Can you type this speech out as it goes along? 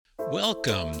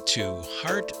Welcome to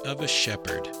Heart of a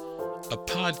Shepherd, a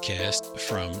podcast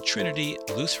from Trinity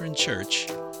Lutheran Church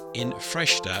in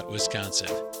Freistadt, Wisconsin.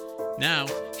 Now,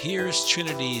 here's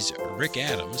Trinity's Rick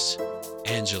Adams,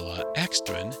 Angela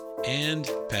Ekstrom,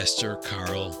 and Pastor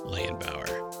Carl Leyenbauer.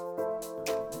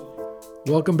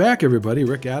 Welcome back, everybody.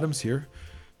 Rick Adams here,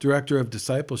 Director of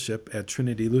Discipleship at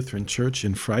Trinity Lutheran Church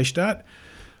in Freistadt.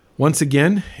 Once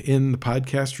again, in the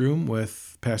podcast room with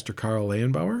Pastor Carl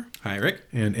Leyenbauer. Hi, Rick.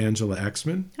 And Angela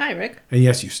Ekstrom. Hi, Rick. And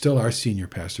yes, you still are senior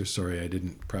pastor. Sorry, I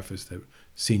didn't preface that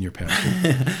senior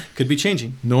pastor. Could be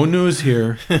changing. No news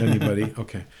here, anybody.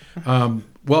 Okay.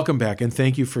 Welcome back, and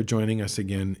thank you for joining us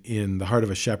again in the Heart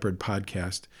of a Shepherd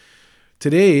podcast.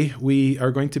 Today, we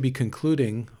are going to be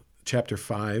concluding chapter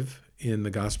 5 in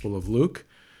the Gospel of Luke,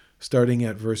 starting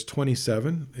at verse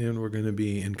 27, and we're going to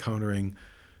be encountering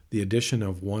the addition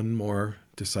of one more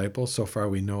disciple. So far,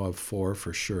 we know of 4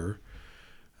 for sure.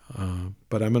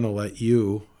 But I'm going to let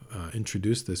you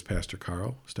introduce this, Pastor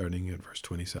Carl, starting at verse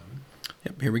 27.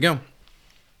 Yep, here we go.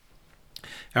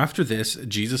 After this,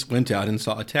 Jesus went out and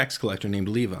saw a tax collector named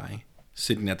Levi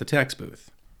sitting at the tax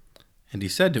booth. And he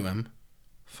said to him,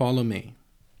 "Follow me."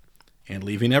 And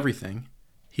leaving everything,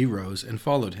 he rose and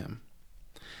followed him.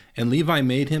 And Levi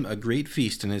made him a great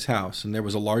feast in his house, and there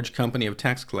was a large company of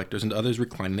tax collectors and others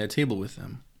reclining at table with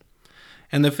them.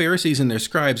 And the Pharisees and their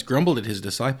scribes grumbled at his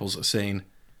disciples, saying,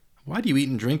 "Why do you eat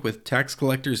and drink with tax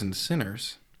collectors and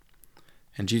sinners?"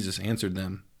 And Jesus answered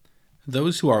them,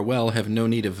 "Those who are well have no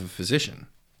need of a physician,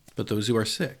 but those who are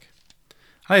sick.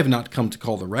 I have not come to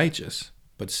call the righteous,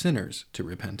 but sinners to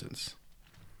repentance."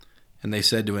 And they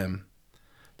said to him,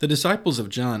 "The disciples of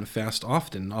John fast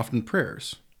often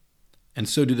prayers, and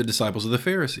so do the disciples of the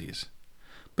Pharisees.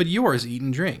 But yours eat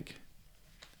and drink."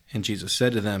 And Jesus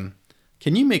said to them,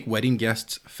 "Can you make wedding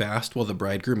guests fast while the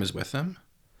bridegroom is with them?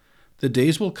 The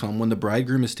days will come when the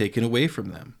bridegroom is taken away from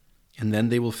them, and then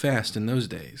they will fast in those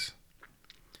days."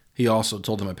 He also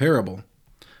told them a parable.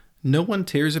 "No one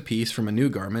tears a piece from a new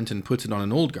garment and puts it on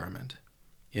an old garment.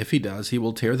 If he does, he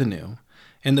will tear the new,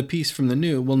 and the piece from the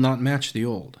new will not match the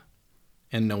old.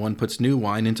 And no one puts new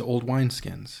wine into old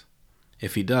wineskins.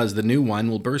 If he does, the new wine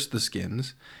will burst the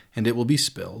skins, and it will be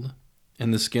spilled,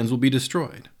 and the skins will be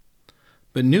destroyed.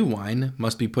 But new wine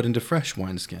must be put into fresh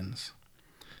wineskins.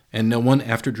 And no one,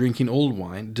 after drinking old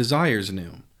wine, desires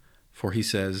new, for he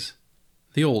says,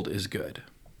 'The old is good.'"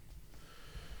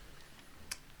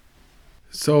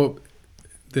 So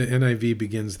the NIV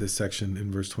begins this section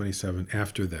in verse 27,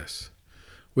 "after this,"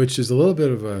 which is a little bit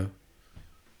of a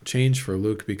change for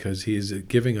Luke because he's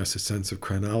giving us a sense of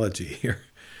chronology here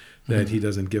that he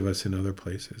doesn't give us in other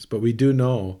places. But we do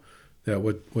know that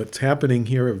what's happening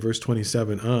here at verse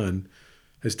 27 on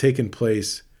has taken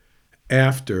place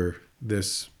after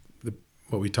this,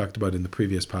 what we talked about in the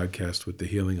previous podcast with the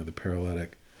healing of the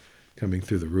paralytic coming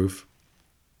through the roof.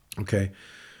 Okay.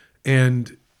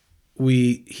 And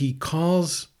he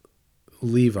calls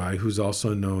Levi, who's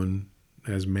also known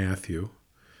as Matthew.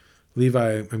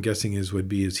 Levi, I'm guessing, would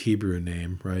be his Hebrew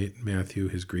name, right? Matthew,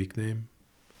 his Greek name?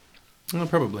 Well,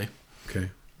 probably.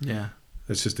 Okay. Yeah.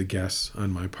 That's just a guess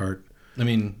on my part. I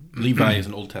mean, Levi is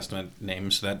an Old Testament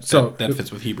name, so that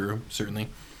fits with Hebrew, certainly.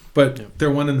 But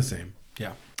they're one and the same.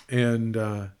 Yeah. And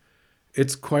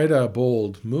it's quite a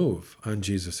bold move on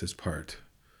Jesus' part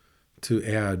to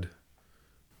add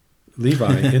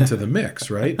Levi into the mix,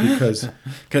 right?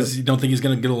 Because you don't think he's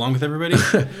going to get along with everybody?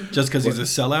 Just because he's a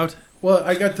sellout? Well,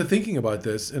 I got to thinking about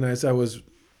this, and as I was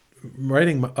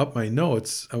writing up my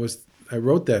notes, I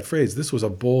wrote that phrase, this was a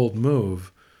bold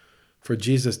move for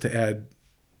Jesus to add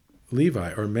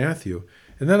Levi or Matthew.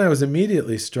 And then I was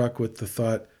immediately struck with the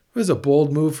thought, it was a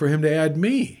bold move for him to add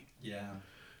me. Yeah.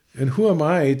 And who am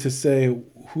I to say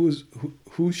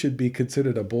who should be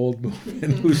considered a bold move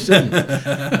and who shouldn't?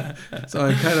 So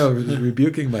I'm kind of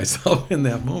rebuking myself in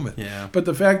that moment. Yeah. But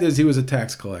the fact is he was a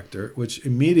tax collector, which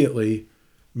immediately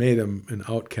made him an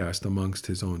outcast amongst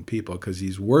his own people because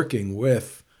he's working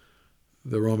with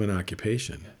the Roman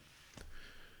occupation.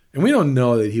 And we don't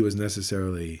know that he was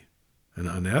necessarily an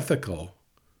unethical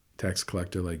tax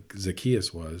collector like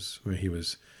Zacchaeus was, where he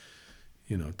was,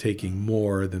 taking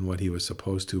more than what he was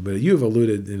supposed to. But you've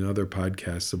alluded in other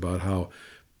podcasts about how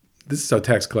this is how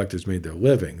tax collectors made their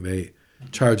living. They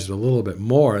charged a little bit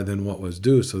more than what was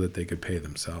due so that they could pay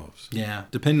themselves. Yeah,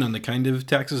 depending on the kind of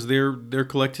taxes they're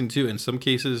collecting too. In some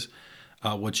cases,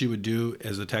 what you would do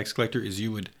as a tax collector is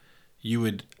you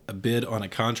would bid on a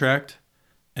contract,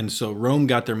 and so Rome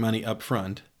got their money up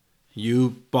front.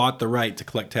 You bought the right to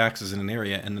collect taxes in an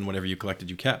area, and then whatever you collected,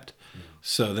 you kept.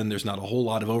 So then there's not a whole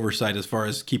lot of oversight as far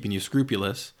as keeping you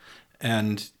scrupulous.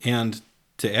 And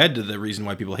to add to the reason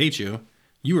why people hate you,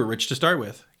 you were rich to start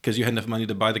with because you had enough money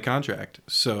to buy the contract.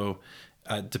 So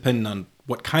depending on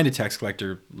what kind of tax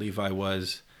collector Levi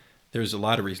was, there's a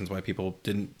lot of reasons why people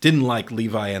didn't like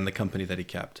Levi and the company that he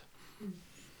kept.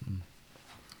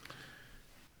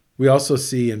 We also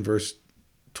see in verse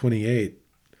 28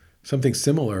 something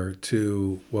similar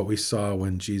to what we saw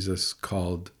when Jesus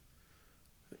called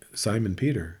Simon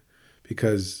Peter,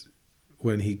 because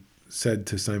when he said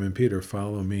to Simon Peter,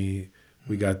 "Follow me,"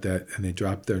 we got that, and they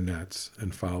dropped their nets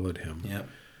and followed him. Yep,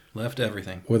 left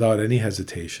everything without any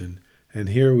hesitation. And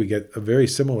here we get a very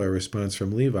similar response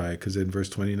from Levi, because in verse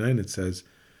 29 it says,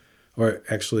 or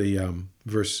actually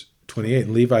verse 28,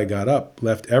 and Levi got up,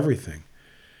 left everything,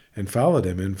 and followed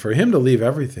him. And for him to leave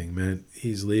everything meant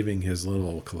he's leaving his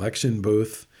little collection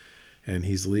booth, and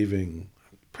he's leaving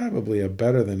probably a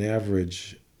better than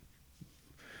average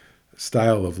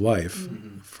style of life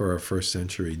for a first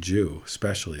century Jew,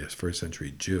 especially a first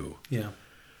century Jew. Yeah.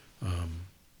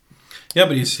 Yeah,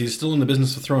 but he's still in the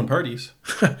business of throwing parties.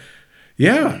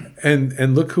 Yeah,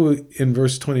 and look who in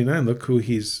verse 29. Look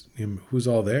who's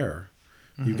all there.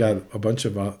 You've got a bunch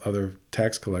of other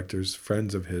tax collectors,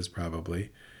 friends of his probably,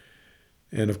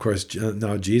 and of course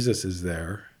now Jesus is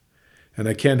there, and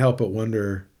I can't help but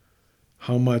wonder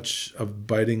how much of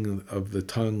biting of the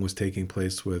tongue was taking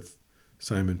place with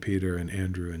Simon Peter and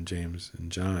Andrew and James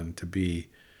and John to be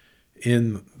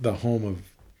in the home of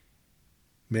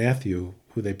Matthew,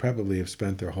 who they probably have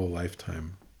spent their whole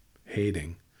lifetime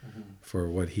hating for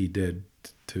what he did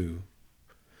to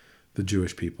the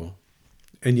Jewish people.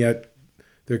 And yet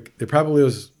there probably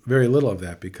was very little of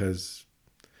that, because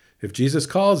if Jesus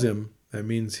calls him, that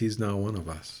means he's now one of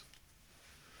us.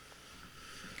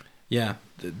 Yeah,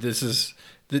 this is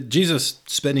Jesus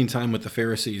spending time with the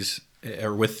Pharisees,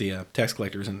 or with the tax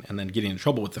collectors, and then getting in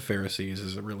trouble with the Pharisees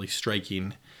is a really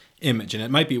striking image. And it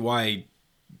might be why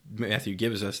Luke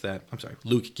gives us that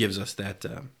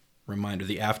reminder,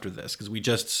 the after this, because we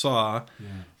just saw,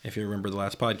 if you remember the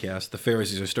last podcast, the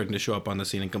Pharisees are starting to show up on the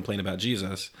scene and complain about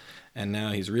Jesus, and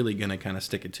now he's really going to kind of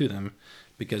stick it to them,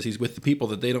 because he's with the people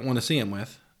that they don't want to see him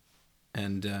with,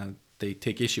 and they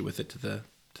take issue with it to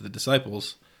the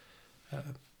disciples.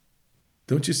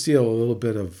 Don't you see a little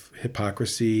bit of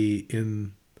hypocrisy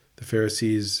in the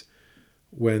Pharisees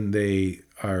when they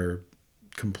are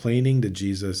complaining to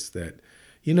Jesus that,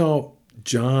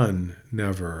 John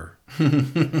never...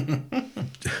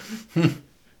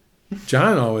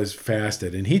 John always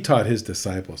fasted, and he taught his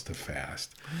disciples to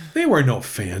fast. They were no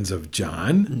fans of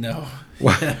John. No.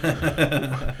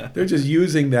 They're just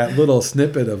using that little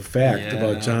snippet of fact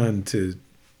about John to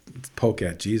poke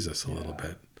at Jesus a little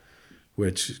bit,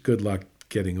 which good luck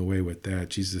getting away with that.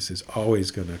 Jesus is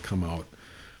always going to come out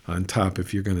on top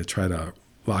if you're going to try to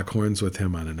lock horns with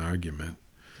him on an argument.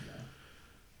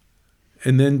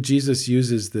 And then Jesus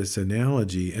uses this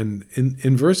analogy, and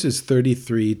in verses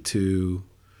 33 to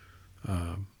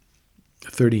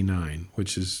 39,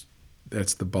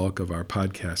 that's the bulk of our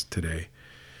podcast today,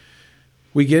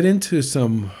 we get into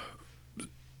some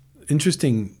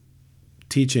interesting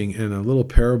teaching and a little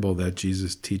parable that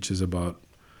Jesus teaches about.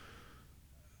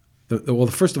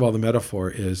 First of all, the metaphor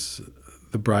is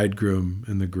the bridegroom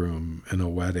and the groom and a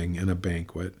wedding and a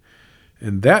banquet.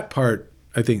 And that part,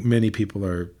 I think many people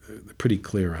are pretty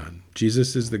clear on.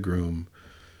 Jesus is the groom,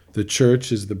 the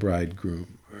church is the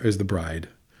bridegroom, is the bride,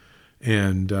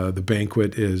 and the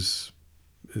banquet is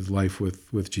life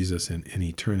with Jesus in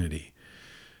eternity.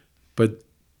 But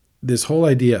this whole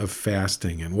idea of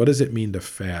fasting, and what does it mean to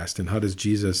fast, and how does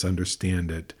Jesus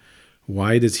understand it?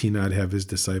 Why does he not have his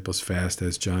disciples fast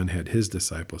as John had his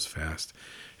disciples fast?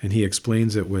 And he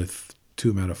explains it with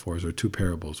two metaphors or two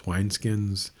parables: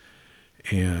 wineskins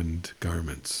and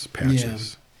garments,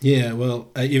 patches. Yeah. Well,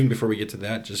 even before we get to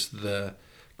that, just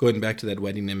going back to that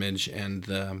wedding image and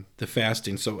the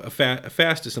fasting. So a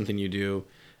fast is something you do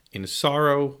in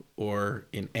sorrow or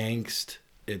in angst.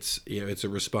 It's a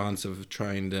response of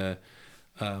trying to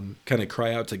kind of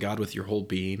cry out to God with your whole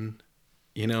being,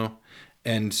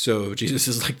 And so Jesus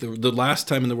is like the last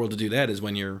time in the world to do that is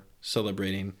when you're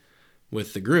celebrating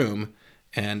with the groom.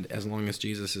 And as long as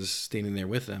Jesus is standing there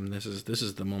with them, this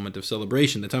is the moment of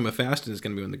celebration. The time of fasting is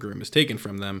going to be when the groom is taken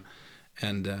from them,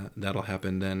 and that'll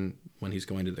happen then when he's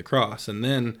going to the cross. And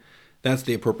then that's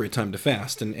the appropriate time to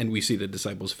fast. And we see the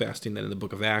disciples fasting that in the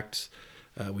book of Acts.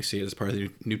 We see it as part of the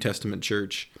New Testament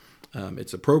church.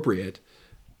 It's appropriate,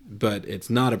 but it's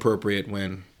not appropriate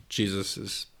when Jesus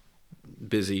is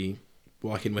busy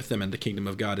walking with them and the kingdom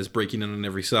of God is breaking in on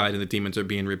every side and the demons are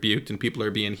being rebuked and people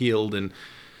are being healed and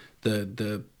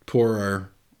the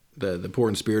poor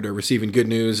in spirit are receiving good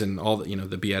news and all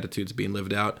the Beatitudes being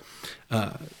lived out.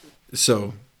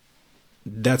 So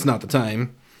that's not the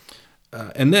time.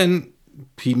 And then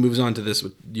he moves on to this,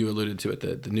 what you alluded to it,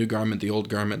 the new garment, the old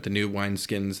garment, the new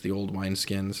wineskins, the old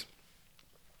wineskins.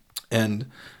 And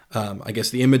I guess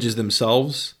the images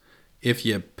themselves, if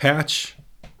you patch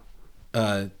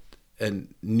take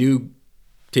a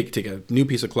new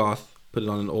piece of cloth, put it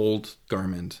on an old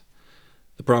garment,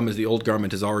 the problem is the old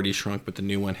garment has already shrunk, but the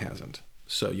new one hasn't.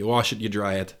 So you wash it, you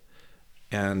dry it,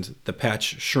 and the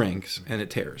patch shrinks and it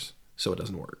tears, so it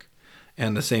doesn't work.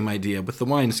 And the same idea with the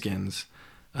wineskins.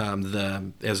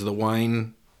 As the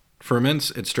wine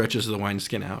ferments, it stretches the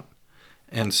wineskin out.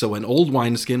 And so an old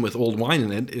wineskin with old wine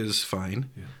in it is fine.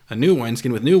 Yeah. A new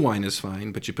wineskin with new wine is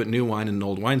fine, but you put new wine in an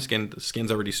old wineskin, the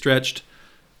skin's already stretched.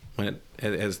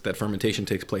 As that fermentation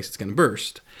takes place, it's going to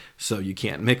burst. So you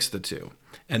can't mix the two.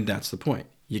 And that's the point.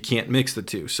 You can't mix the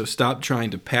two. So stop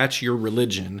trying to patch your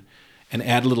religion and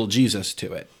add a little Jesus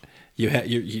to it. You got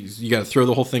to throw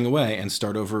the whole thing away and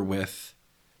start over with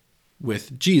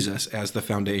Jesus as the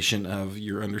foundation of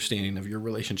your understanding of your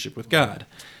relationship with God.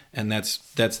 And that's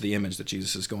the image that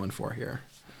Jesus is going for here.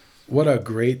 What a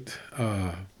great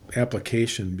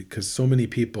application, because so many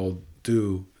people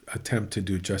do attempt to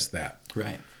do just that.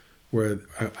 Right. Where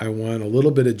I want a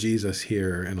little bit of Jesus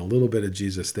here and a little bit of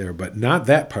Jesus there, but not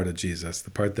that part of Jesus,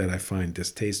 the part that I find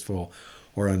distasteful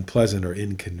or unpleasant or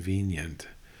inconvenient.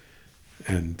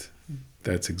 And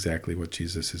that's exactly what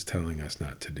Jesus is telling us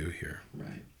not to do here.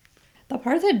 Right. The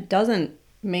part that doesn't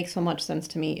make so much sense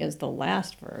to me is the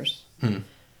last verse.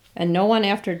 And no one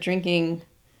after drinking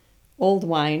old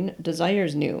wine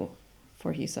desires new,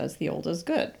 for he says the old is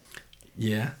good.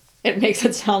 Yeah. It makes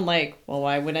it sound like, well,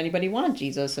 why would anybody want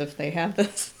Jesus if they have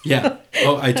this? Yeah.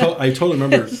 Oh, I totally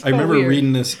remember. So I remember weird.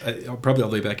 reading this probably all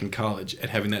the way back in college and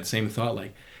having that same thought.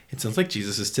 Like, it sounds like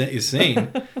Jesus is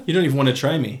saying, you don't even want to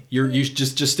try me. You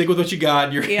just stick with what you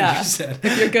got. You're set.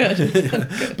 You're good.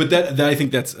 Yeah. But that I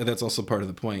think that's also part of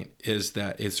the point, is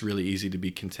that it's really easy to be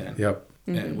content. Yep.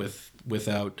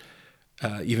 Without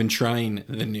even trying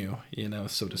the new,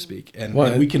 so to speak. And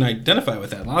Well, we can identify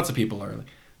with that. Lots of people are like,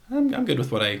 I'm good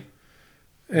with what I.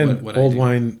 And what old I do.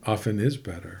 wine often is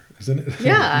better, isn't it?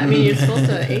 Yeah, I mean, you're supposed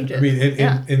to age it. I mean,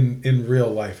 Yeah. in real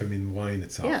life, I mean, wine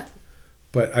itself. Yeah.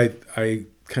 But I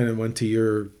kind of went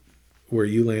to where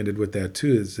you landed with that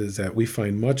too, is that we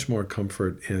find much more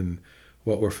comfort in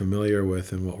what we're familiar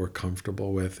with and what we're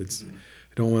comfortable with.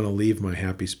 I don't want to leave my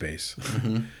happy space.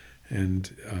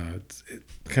 And it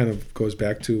kind of goes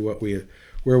back to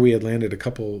where we had landed a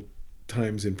couple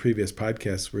times in previous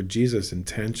podcasts, where Jesus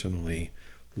intentionally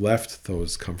left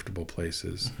those comfortable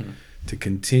places to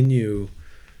continue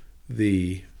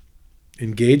the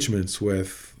engagements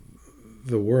with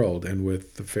the world and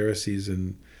with the Pharisees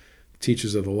and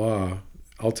teachers of the law,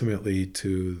 ultimately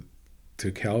to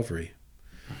Calvary.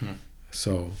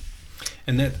 So,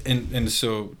 and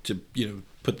so to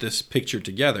put this picture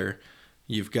together,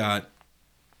 you've got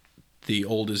the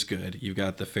old is good. You've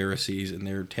got the Pharisees, and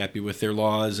they're happy with their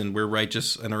laws, and we're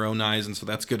righteous in our own eyes, and so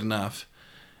that's good enough.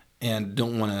 And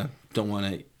don't want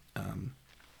to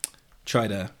try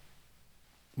to.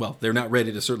 Well, they're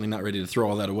certainly not ready to throw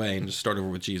all that away and just start over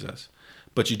with Jesus.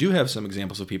 But you do have some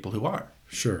examples of people who are.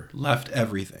 sure. Left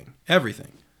everything.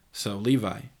 So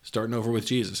Levi, starting over with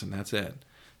Jesus, and that's it.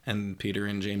 And Peter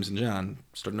and James and John,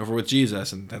 starting over with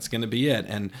Jesus, and that's going to be it.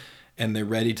 And they're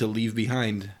ready to leave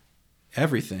behind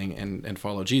everything and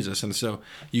follow Jesus. And so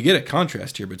you get a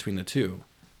contrast here between the two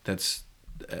that's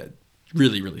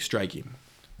really, really striking.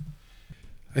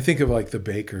 I think of like the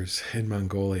bakers in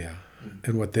Mongolia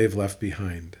and what they've left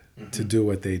behind to do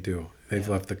what they do. They've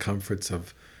left the comforts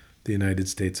of the United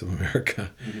States of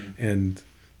America and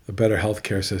a better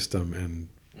healthcare system.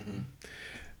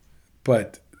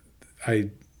 But I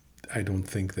don't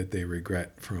think that they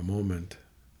regret for a moment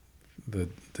the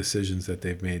decisions that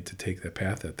they've made to take the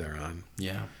path that they're on.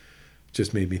 Yeah.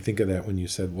 Just made me think of that when you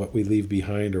said what we leave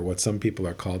behind, or what some people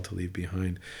are called to leave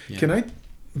behind. Yeah. Can I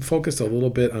focus a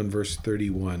little bit on verse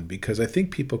 31? Because I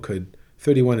think people could,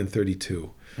 31 and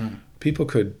 32, people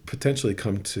could potentially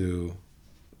come to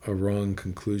a wrong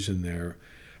conclusion there.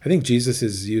 I think Jesus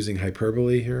is using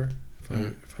hyperbole here,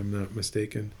 if I'm not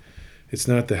mistaken. It's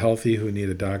not the healthy who need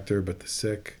a doctor, but the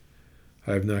sick.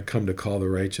 I have not come to call the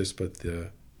righteous, but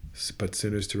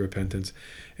sinners to repentance.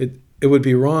 It would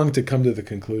be wrong to come to the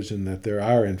conclusion that there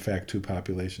are, in fact, two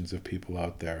populations of people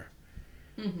out there,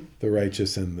 the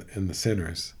righteous and the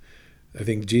sinners. I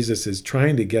think Jesus is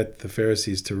trying to get the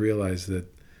Pharisees to realize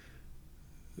that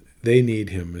they need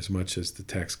him as much as the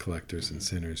tax collectors and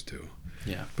sinners do.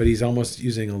 Yeah. But he's almost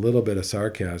using a little bit of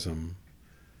sarcasm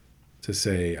to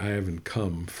say, I haven't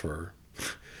come for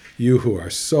you who are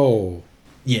so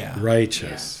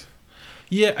righteous.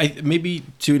 Yeah, maybe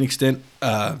to an extent,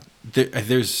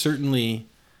 there's certainly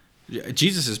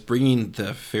Jesus is bringing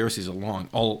the Pharisees along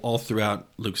all throughout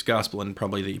Luke's gospel, and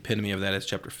probably the epitome of that is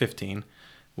chapter 15,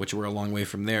 which we're a long way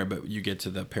from there. But you get to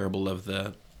the parable of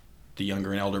the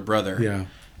younger and elder brother, Yeah.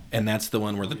 and that's the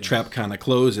one where the trap kind of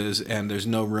closes, and there's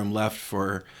no room left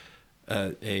for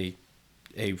a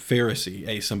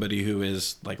Pharisee, somebody who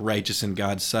is like righteous in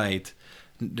God's sight.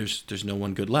 There's no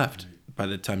one good left by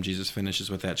the time Jesus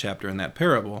finishes with that chapter and that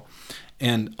parable.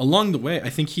 And along the way, I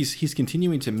think he's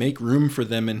continuing to make room for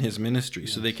them in his ministry,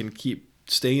 so they can keep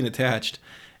staying attached,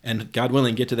 and God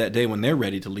willing, get to that day when they're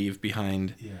ready to leave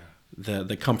behind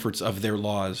the comforts of their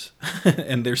laws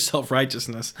and their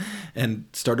self-righteousness and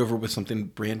start over with something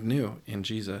brand new in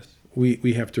Jesus.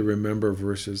 We have to remember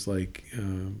verses like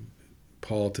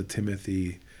Paul to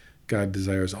Timothy, God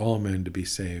desires all men to be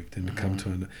saved and to come to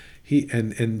him.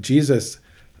 And Jesus,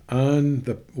 on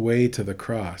the way to the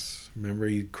cross, remember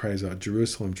he cries out,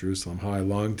 Jerusalem, Jerusalem, how I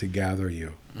long to gather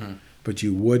you, but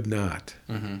you would not.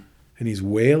 And he's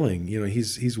wailing,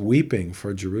 he's weeping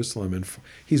for Jerusalem, and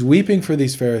he's weeping for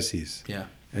these Pharisees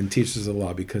and teachers of the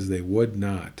law because they would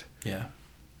not.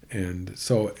 And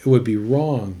so it would be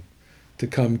wrong to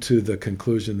come to the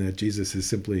conclusion that Jesus is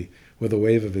simply, with a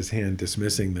wave of his hand,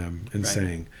 dismissing them and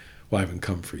saying, well, I haven't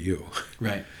come for you.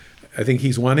 Right. I think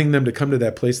he's wanting them to come to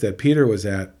that place that Peter was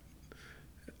at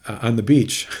on the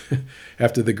beach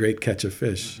after the great catch of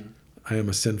fish. I am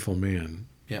a sinful man.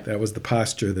 That was the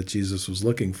posture that Jesus was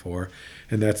looking for,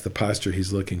 and that's the posture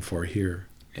he's looking for here.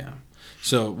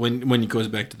 So when he goes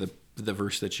back to the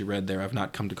verse that you read there, I've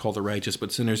not come to call the righteous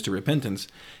but sinners to repentance,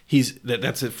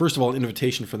 that's first of all an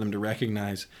invitation for them to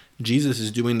recognize Jesus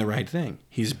is doing the right thing.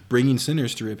 He's bringing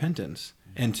sinners to repentance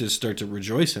and to start to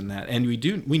rejoice in that. And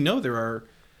we know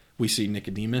we see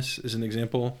Nicodemus as an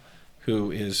example,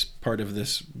 who is part of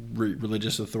this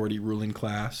religious authority ruling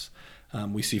class.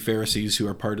 We see Pharisees who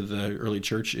are part of the early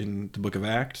church in the book of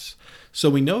Acts. So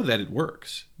we know that it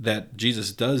works, that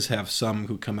Jesus does have some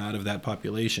who come out of that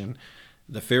population.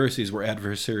 The Pharisees were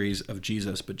adversaries of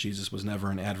Jesus, but Jesus was never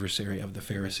an adversary of the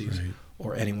Pharisees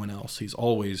or anyone else. He's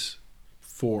always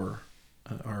for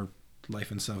our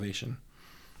life and salvation.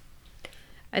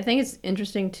 I think it's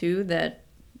interesting, too, that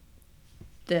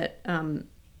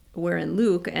where in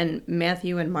Luke and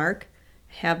Matthew and Mark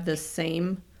have the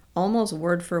same almost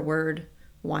word for word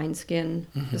wineskin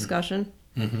discussion.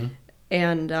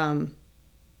 And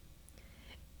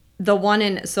the one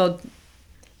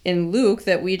in Luke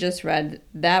that we just read,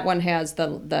 that one has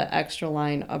the extra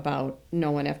line about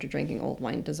no one after drinking old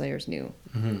wine desires new.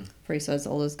 For he says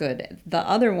old is good. The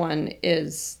other one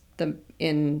is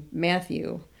in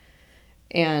Matthew,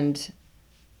 and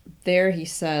there he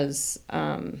says,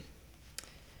 I'm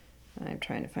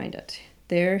trying to find it.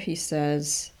 There he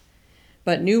says,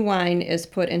 but new wine is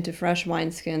put into fresh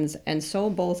wineskins, and so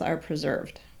both are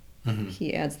preserved.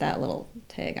 He adds that little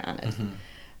tag on it.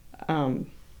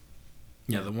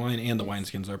 The wine and the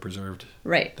wineskins are preserved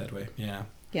that way.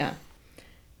 Yeah.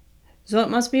 So it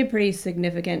must be a pretty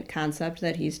significant concept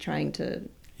that he's trying to,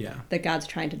 that God's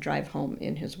trying to drive home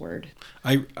in his word.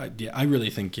 I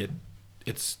really think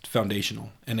it's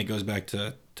foundational, and it goes back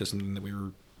to something that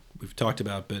we've talked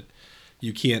about, but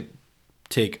you can't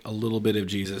take a little bit of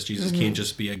Jesus. Jesus can't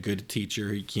just be a good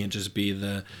teacher. He can't just be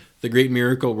the great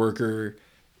miracle worker.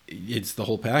 It's the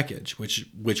whole package, which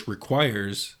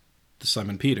requires the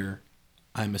Simon Peter,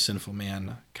 I'm a sinful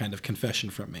man kind of confession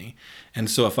from me. And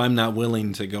so if I'm not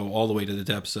willing to go all the way to the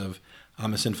depths of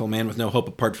I'm a sinful man with no hope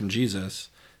apart from Jesus,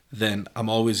 then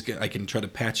I can try to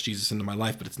patch Jesus into my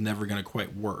life, but it's never going to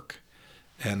quite work.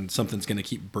 And something's going to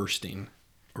keep bursting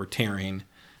or tearing,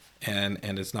 and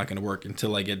it's not going to work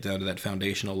until I get down to that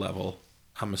foundational level.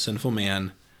 I'm a sinful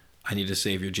man. I need a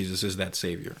Savior. Jesus is that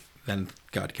Savior. Then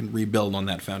God can rebuild on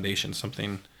that foundation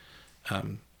something,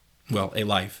 a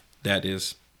life that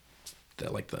is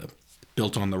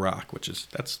built on the rock, which is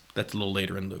that's a little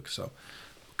later in Luke. So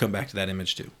we'll come back to that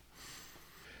image too.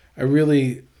 I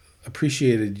really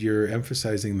appreciated your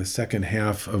emphasizing the second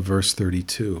half of verse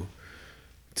 32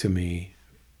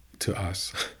 to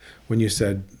us, when you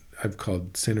said, I've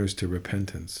called sinners to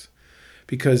repentance,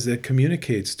 because it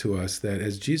communicates to us that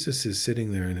as Jesus is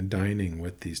sitting there and dining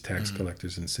with these tax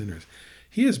collectors and sinners,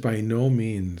 he is by no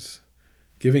means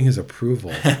giving his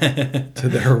approval to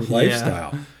their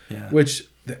lifestyle, which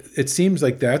it seems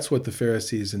like that's what the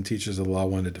Pharisees and teachers of the law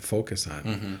wanted to focus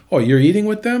on. Oh, you're eating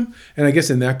with them? And I guess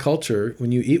in that culture,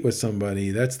 when you eat with somebody,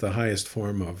 that's the highest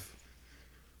form of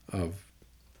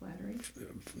Flattery.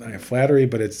 Not flattery,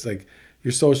 but it's like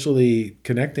you're socially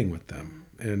connecting with them.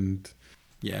 And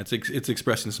it's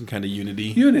expressing some kind of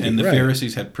unity. And the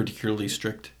Pharisees had particularly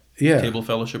strict table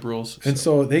fellowship rules. And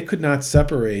so they could not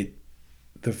separate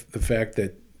the fact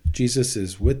that Jesus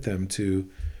is with them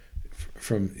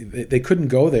they couldn't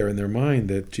go there in their mind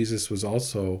that Jesus was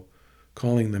also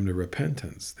calling them to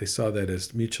repentance. They saw that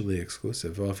as mutually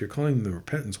exclusive. Well, if you're calling them to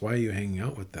repentance, why are you hanging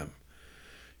out with them?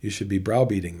 You should be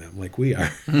browbeating them like we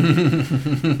are.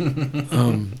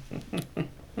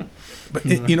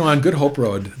 But on Good Hope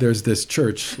Road, there's this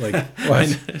church. Like, what? I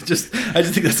just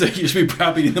think that's like you should be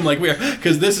browbeating them like we are,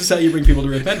 because this is how you bring people to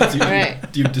repentance.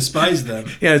 You despise them.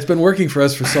 Yeah, it's been working for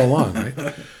us for so long,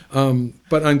 right?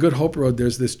 But on Good Hope Road,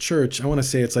 there's this church. I want to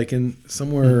say it's like in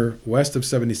somewhere west of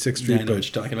 76th Street. Yeah, I know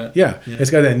what you're talking about. Yeah, it's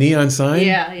got that neon sign.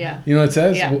 Yeah. You know what it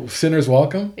says? Yeah. Sinners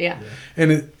welcome. Yeah.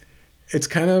 And it's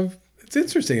kind of, it's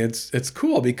interesting. It's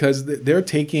cool because they're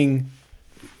taking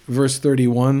verse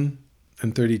 31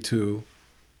 and 32,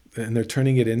 and they're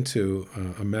turning it into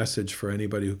a message for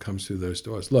anybody who comes through those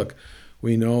doors. Look,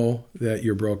 we know that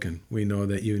you're broken. We know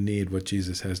that you need what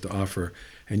Jesus has to offer,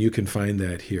 and you can find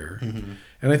that here. Mm-hmm.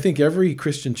 And I think every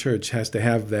Christian church has to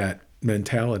have that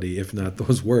mentality, if not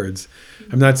those words.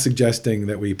 I'm not suggesting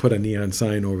that we put a neon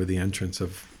sign over the entrance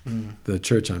of the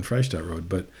church on Freistadt Road,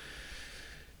 but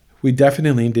we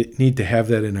definitely need to have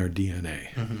that in our DNA,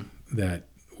 that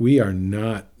we are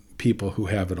not people who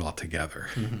have it all together,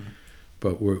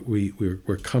 but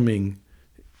we're coming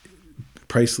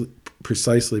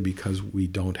precisely because we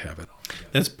don't have it all together.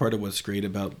 That's part of what's great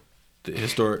about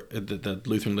the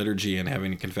Lutheran liturgy and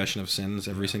having a confession of sins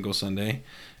every single Sunday,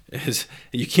 is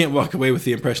you can't walk away with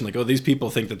the impression like, oh, these people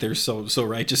think that they're so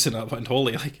righteous and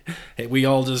holy. Like, hey, we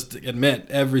all just admit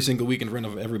every single week in front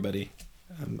of everybody,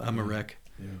 I'm a wreck.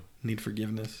 Yeah. Need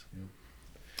forgiveness. Yeah.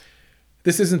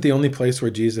 This isn't the only place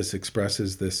where Jesus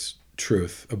expresses this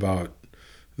truth about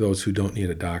those who don't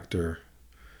need a doctor.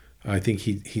 I think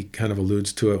he kind of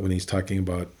alludes to it when he's talking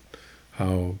about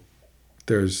how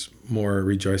there's more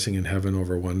rejoicing in heaven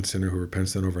over one sinner who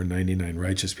repents than over 99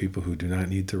 righteous people who do not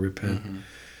need to repent.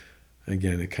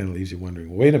 Again, it kind of leaves you wondering,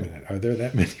 well, wait a minute, are there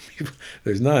that many people?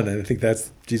 There's none. And I think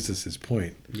that's Jesus'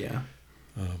 point. Yeah.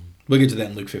 We'll get to that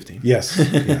in Luke 15. Yes.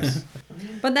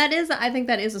 But I think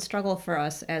that is a struggle for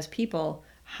us as people,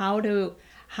 how to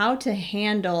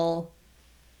handle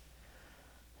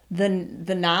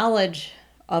the knowledge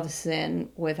of sin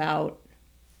without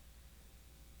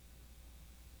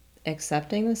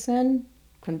accepting the sin,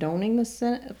 condoning the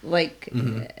sin, like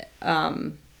it's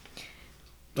a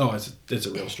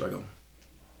real struggle.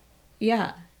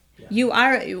 Yeah.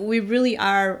 We really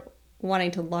are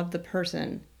wanting to love the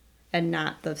person and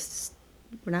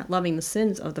we're not loving the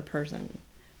sins of the person.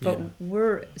 But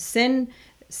sin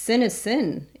is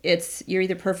sin. You're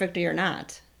either perfect or you're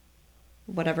not.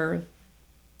 Whatever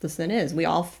the sin is. We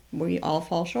all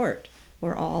fall short.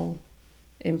 We're all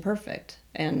imperfect,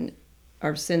 and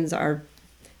our sins are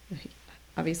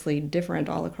obviously different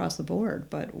all across the board,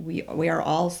 but we are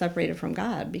all separated from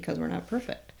God because we're not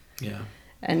perfect. Yeah.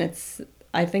 And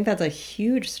I think that's a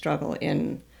huge struggle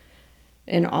in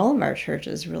all of our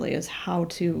churches, really, is how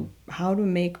to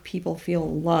make people feel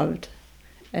loved,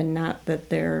 and not that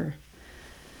they're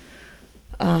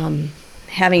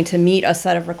having to meet a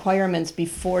set of requirements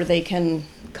before they can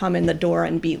come in the door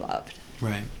and be loved.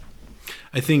 Right.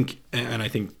 I think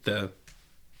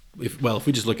if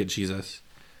we just look at Jesus,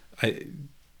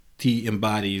 he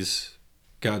embodies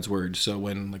God's word. So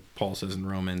when, like Paul says in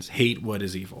Romans, hate what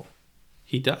is evil,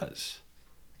 he does.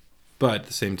 But at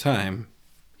the same time,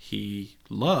 he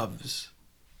loves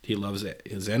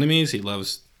his enemies, he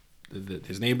loves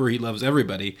his neighbor, he loves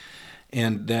everybody.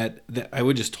 And that I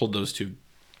would just hold those two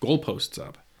goalposts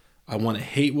up. I want to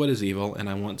hate what is evil, and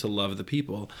I want to love the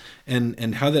people.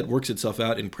 And how that works itself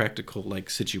out in practical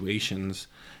situations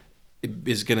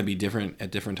is going to be different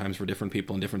at different times for different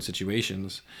people in different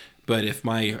situations. But if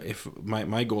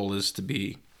my goal is to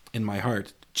be, in my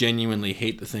heart, genuinely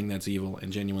hate the thing that's evil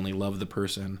and genuinely love the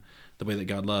person the way that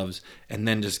God loves, and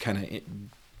then just kind of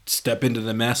step into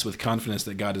the mess with confidence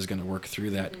that God is going to work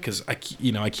through that, because I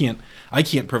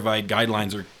can't provide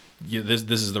guidelines or this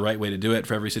is the right way to do it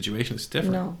for every situation. It's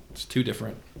different. No. It's too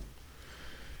different.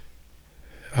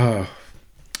 I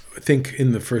think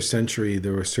in the first century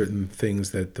there were certain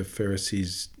things that the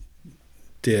Pharisees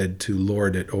did to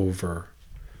lord it over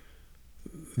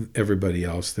everybody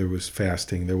else. There was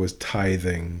fasting, there was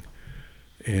tithing,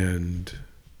 and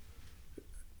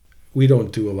we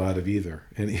don't do a lot of either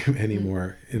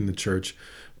anymore in the church.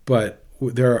 But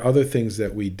there are other things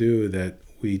that we do that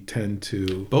we tend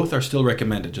to... Both are still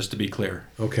recommended, just to be clear.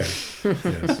 Okay,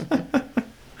 yes.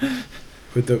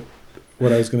 But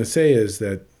what I was going to say is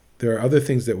that there are other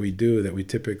things that we do that we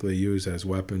typically use as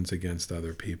weapons against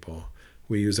other people.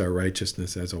 We use our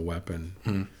righteousness as a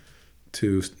weapon.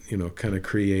 to, kind of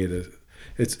create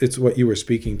it's what you were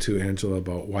speaking to, Angela,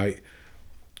 about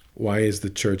why is the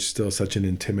church still such an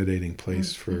intimidating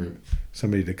place for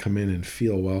somebody to come in and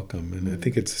feel welcome. And I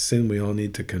think it's a sin we all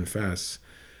need to confess,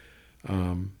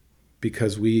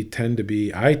 because I tend to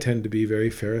be very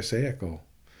Pharisaical,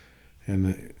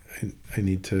 and I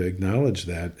need to acknowledge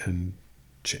that and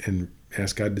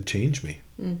ask God to change me,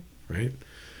 right?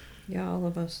 Yeah, all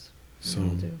of us. So, all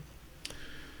do.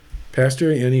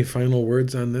 Pastor, any final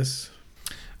words on this?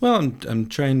 Well, I'm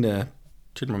trying to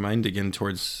turn my mind again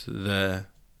towards the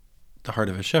heart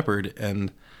of a shepherd,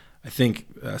 and I think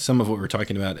some of what we're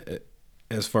talking about,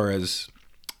 as far as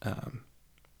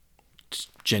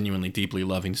genuinely, deeply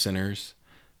loving sinners,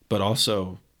 but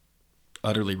also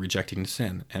utterly rejecting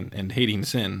sin and hating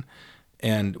sin,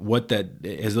 and what that,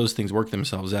 as those things work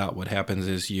themselves out, what happens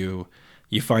is you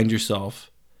find yourself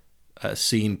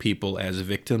seeing people as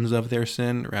victims of their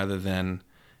sin rather than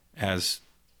as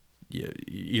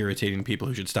irritating people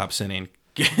who should stop sinning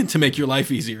to make your life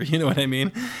easier. You know what I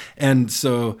mean? And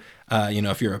so,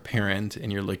 if you're a parent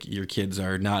and your kids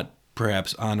are not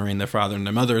perhaps honoring their father and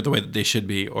their mother the way that they should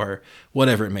be, or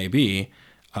whatever it may be,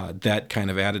 that kind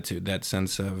of attitude, that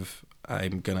sense of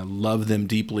I'm going to love them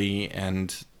deeply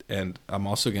and I'm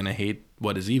also going to hate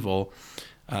what is evil,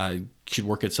 should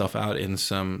work itself out in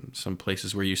some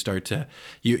places where you start to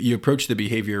you approach the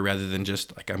behavior rather than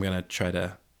just like, I'm going to try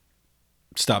to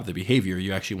stop the behavior.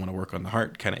 You actually want to work on the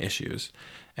heart kind of issues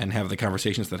and have the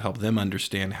conversations that help them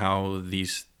understand how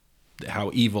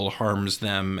evil harms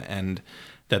them, and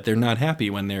that they're not happy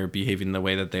when they're behaving the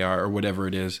way that they are, or whatever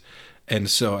it is. And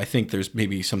so I think there's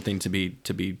maybe something to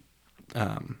be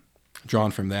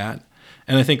drawn from that.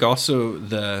 And I think also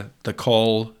the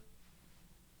call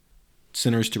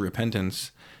sinners to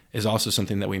repentance is also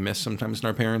something that we miss sometimes in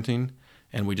our parenting,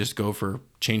 and we just go for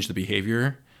change the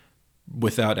behavior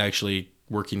without actually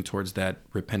working towards that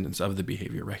repentance of the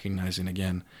behavior, recognizing,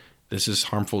 again, this is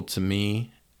harmful to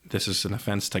me, this is an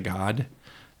offense to God,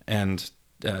 and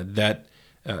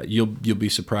you'll be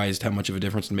surprised how much of a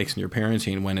difference it makes in your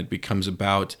parenting when it becomes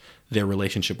about their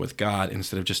relationship with God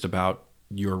instead of just about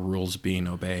your rules being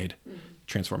obeyed.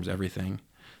 Transforms everything.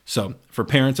 So for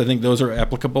parents, I think those are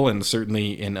applicable, and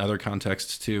certainly in other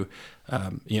contexts too.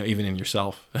 Even in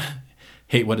yourself,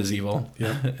 hate what is evil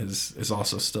is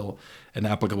also still an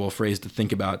applicable phrase to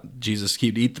think about. Jesus,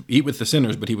 he'd eat with the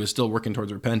sinners, but he was still working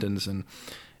towards repentance,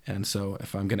 and so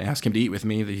if I'm going to ask him to eat with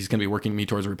me, he's going to be working me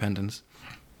towards repentance.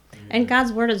 And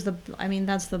God's word is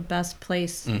that's the best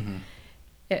place. Mm-hmm.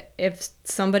 If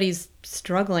somebody's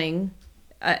struggling,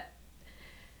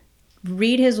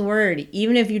 read his word,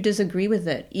 even if you disagree with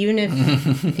it, even if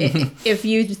if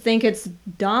you think it's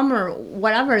dumb or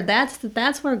whatever.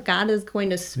 That's where God is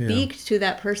going to speak to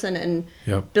that person and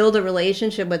build a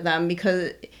relationship with them,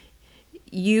 because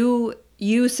you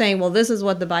saying, well, this is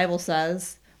what the Bible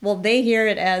says, well, they hear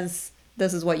it as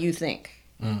this is what you think.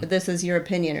 This is your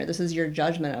opinion, or this is your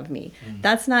judgment of me.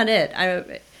 That's not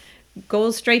it.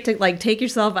 Go straight to, take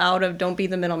yourself out of, don't be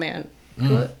the middleman.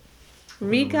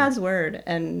 Read God's word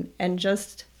and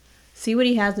just see what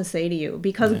he has to say to you,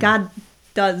 because God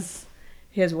does,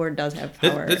 his word does have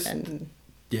power.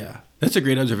 That's a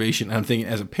great observation. I'm thinking,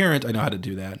 as a parent, I know how to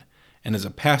do that. And as a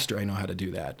pastor, I know how to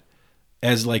do that.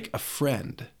 As like a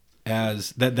friend,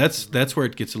 that's where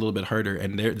it gets a little bit harder.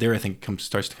 And there I think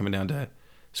starts to come down to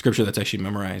scripture that's actually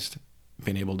memorized,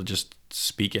 being able to just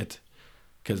speak it,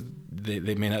 because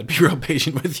they may not be real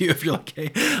patient with you if you're like,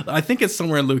 hey, I think it's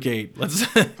somewhere in Luke 8.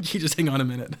 You just hang on a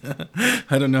minute.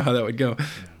 I don't know how that would go.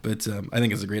 But I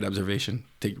think it's a great observation.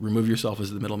 Remove yourself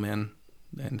as the middleman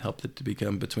and help it to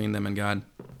become between them and God.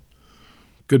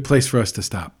 Good place for us to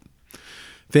stop.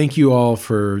 Thank you all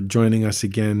for joining us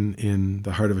again in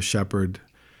the Heart of a Shepherd.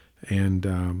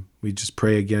 And we just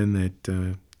pray again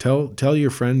that tell your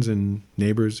friends and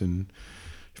neighbors and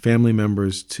family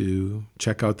members to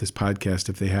check out this podcast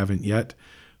if they haven't yet.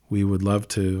 We would love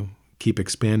to keep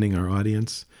expanding our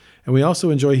audience. And we also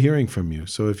enjoy hearing from you.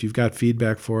 So if you've got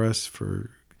feedback for us,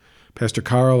 for Pastor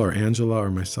Carl or Angela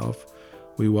or myself,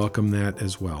 we welcome that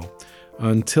as well.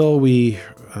 Until we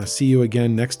see you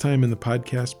again next time in the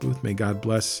podcast booth, may God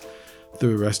bless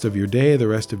the rest of your day, the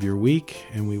rest of your week,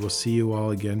 and we will see you all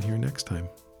again here next time.